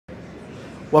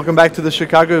Welcome back to the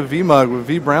Chicago VMUG with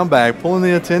vBrownBag, pulling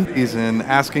the attendees and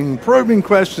asking probing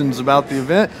questions about the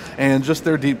event and just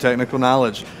their deep technical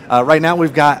knowledge. Right now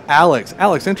we've got Alex.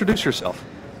 Alex, introduce yourself.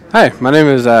 Hi, my name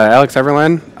is Alex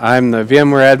Eberlein. I'm the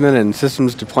VMware admin and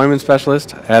systems deployment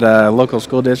specialist at a local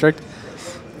school district.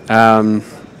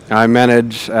 I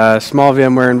manage a small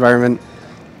VMware environment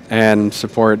and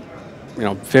support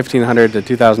 1,500 to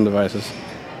 2,000 devices.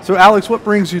 So Alex, what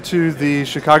brings you to the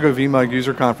Chicago VMUG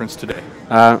User Conference today?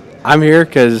 I'm here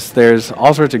because there's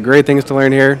all sorts of great things to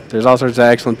learn here. There's all sorts of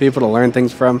excellent people to learn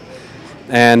things from.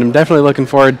 And I'm definitely looking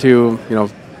forward to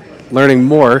learning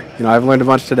more. I've learned a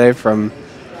bunch today from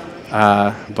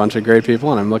a bunch of great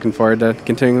people, and I'm looking forward to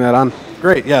continuing that on.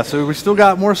 Great, yeah, so we still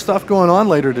got more stuff going on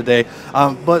later today.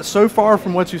 But so far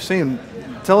from what you've seen,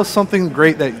 tell us something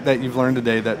great that you've learned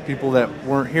today that people that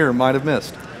weren't here might have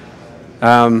missed.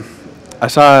 I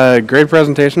saw a great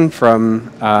presentation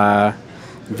from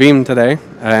Veeam today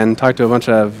and talked to a bunch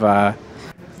of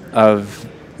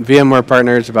VMware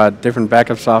partners about different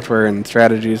backup software and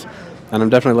strategies, and I'm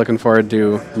definitely looking forward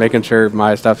to making sure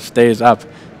my stuff stays up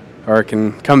or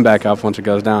can come back up once it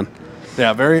goes down.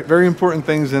 Yeah, very, very important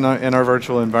things in our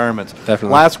virtual environments. Definitely.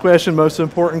 Last question, most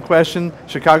important question.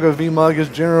 Chicago VMUG is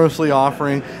generously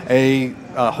offering a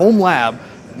home lab,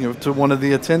 to one of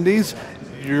the attendees.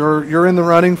 You're in the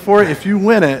running for it. If you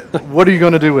win it, what are you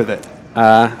going to do with it?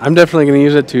 I'm definitely going to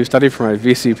use it to study for my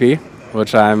VCP,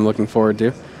 which I'm looking forward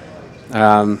to.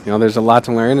 There's a lot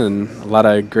to learn and a lot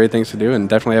of great things to do, and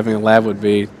definitely having a lab would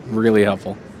be really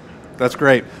helpful. That's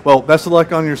great. Well, best of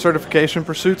luck on your certification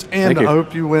pursuits, and I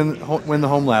hope you win the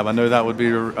home lab. I know that would be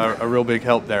a real big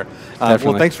help there.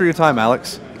 Well, thanks for your time,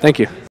 Alex. Thank you.